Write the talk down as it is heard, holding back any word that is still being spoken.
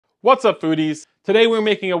What's up, foodies? Today we're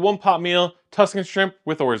making a one-pot meal, Tuscan shrimp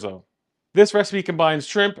with orzo. This recipe combines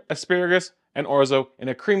shrimp, asparagus, and orzo in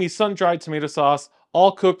a creamy sun-dried tomato sauce,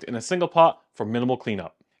 all cooked in a single pot for minimal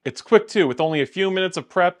cleanup. It's quick too, with only a few minutes of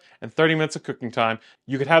prep and 30 minutes of cooking time.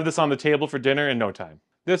 You could have this on the table for dinner in no time.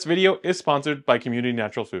 This video is sponsored by Community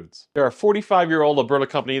Natural Foods. They're a 45-year-old Alberta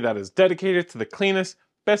company that is dedicated to the cleanest,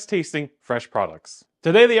 best-tasting, fresh products.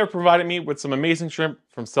 Today they are providing me with some amazing shrimp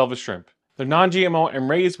from Selva Shrimp. They're non-GMO and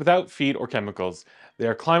raised without feed or chemicals. They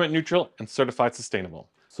are climate neutral and certified sustainable.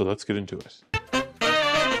 So let's get into it.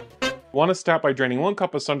 You want to start by draining 1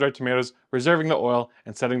 cup of sun-dried tomatoes, reserving the oil,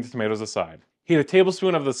 and setting the tomatoes aside. Heat a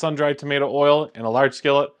tablespoon of the sun-dried tomato oil in a large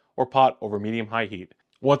skillet or pot over medium-high heat.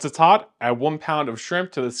 Once it's hot, add 1 pound of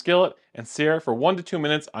shrimp to the skillet and sear for 1 to 2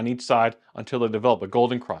 minutes on each side until they develop a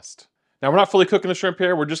golden crust. Now we're not fully cooking the shrimp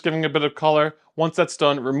here, we're just giving a bit of color. Once that's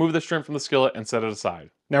done, remove the shrimp from the skillet and set it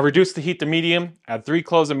aside. Now reduce the heat to medium, add 3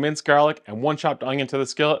 cloves of minced garlic and 1 chopped onion to the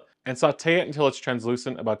skillet, and saute it until it's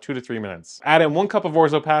translucent, about 2 to 3 minutes. Add in 1 cup of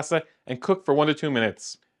orzo pasta and cook for 1 to 2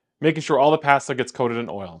 minutes, making sure all the pasta gets coated in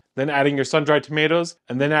oil. Then adding your sun-dried tomatoes,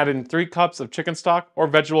 and then add in 3 cups of chicken stock or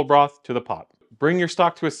vegetable broth to the pot. Bring your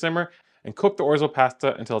stock to a simmer and cook the orzo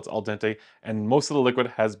pasta until it's al dente and most of the liquid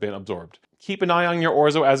has been absorbed. Keep an eye on your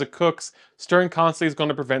orzo as it cooks. Stirring constantly is going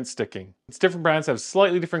to prevent sticking. Different brands have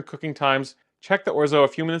slightly different cooking times. Check the orzo a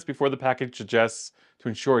few minutes before the package suggests to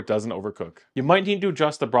ensure it doesn't overcook. You might need to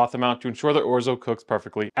adjust the broth amount to ensure the orzo cooks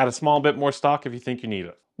perfectly. Add a small bit more stock if you think you need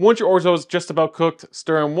it. Once your orzo is just about cooked,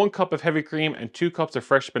 stir in 1 cup of heavy cream and 2 cups of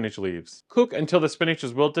fresh spinach leaves. Cook until the spinach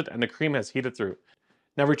is wilted and the cream has heated through.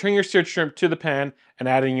 Now return your seared shrimp to the pan and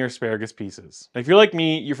add in your asparagus pieces. Now if you're like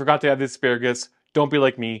me, you forgot to add the asparagus, don't be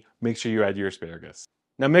like me, make sure you add your asparagus.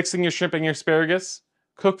 Now mixing your shrimp and your asparagus,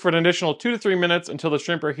 cook for an additional 2 to 3 minutes until the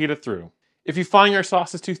shrimp are heated through. If you find your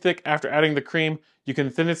sauce is too thick after adding the cream, you can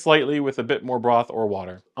thin it slightly with a bit more broth or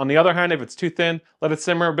water. On the other hand, if it's too thin, let it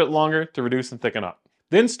simmer a bit longer to reduce and thicken up.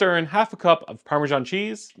 Then stir in half a cup of Parmesan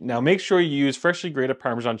cheese. Now make sure you use freshly grated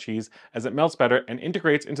Parmesan cheese as it melts better and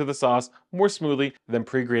integrates into the sauce more smoothly than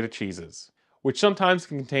pre-grated cheeses, which sometimes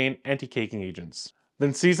can contain anti-caking agents.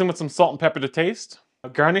 Then season with some salt and pepper to taste.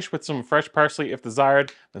 Garnish with some fresh parsley if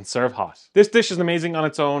desired, then serve hot. This dish is amazing on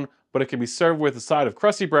its own, but it can be served with a side of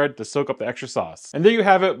crusty bread to soak up the extra sauce. And there you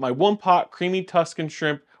have it, my 1-pot creamy Tuscan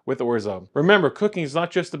shrimp with orzo. Remember, cooking is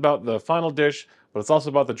not just about the final dish, but it's also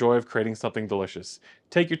about the joy of creating something delicious.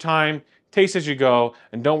 Take your time, taste as you go,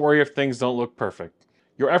 and don't worry if things don't look perfect.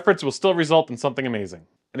 Your efforts will still result in something amazing.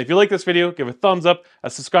 And if you like this video, give a thumbs up,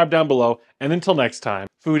 subscribe down below, and until next time,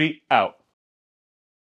 Foodie out.